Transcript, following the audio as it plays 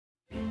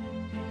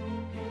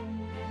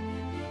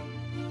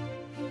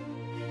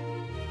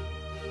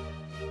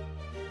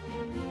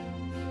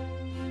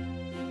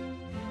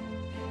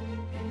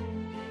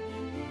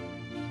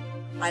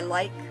I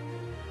like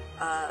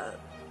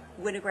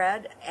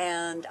Winograd,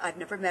 and I've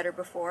never met her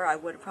before. I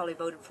would have probably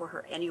voted for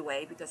her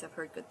anyway because I've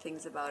heard good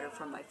things about her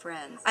from my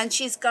friends. And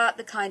she's got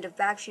the kind of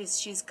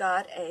she's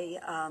got a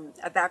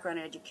background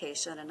in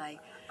education, and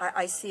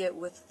I see it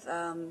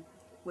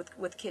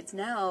with kids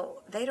now.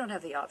 They don't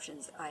have the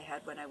options I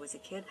had when I was a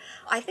kid.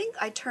 I think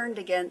I turned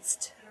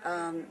against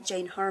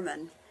Jane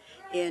Harman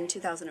in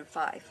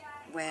 2005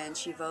 when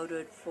she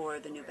voted for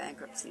the new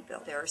bankruptcy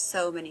bill. There are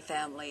so many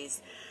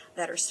families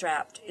that are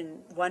strapped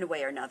in one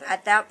way or another.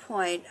 At that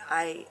point,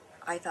 I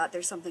thought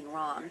there's something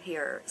wrong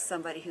here.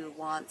 Somebody who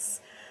wants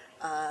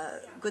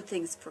good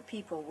things for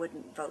people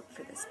wouldn't vote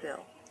for this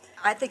bill.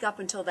 I think up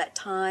until that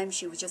time,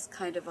 she was just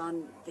kind of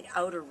on the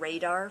outer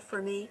radar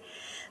for me.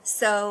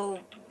 So,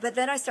 but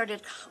then I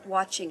started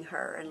watching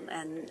her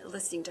and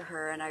listening to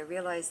her, and I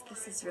realized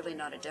this is really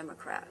not a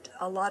Democrat.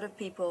 A lot of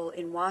people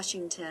in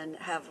Washington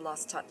have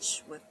lost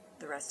touch with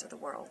the rest of the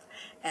world,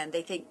 and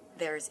they think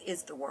theirs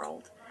is the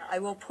world. I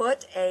will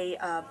put a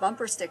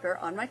bumper sticker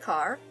on my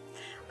car,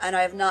 and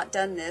I have not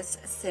done this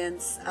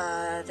since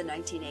the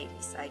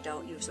 1980s. I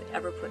don't usually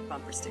ever put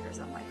bumper stickers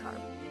on my car.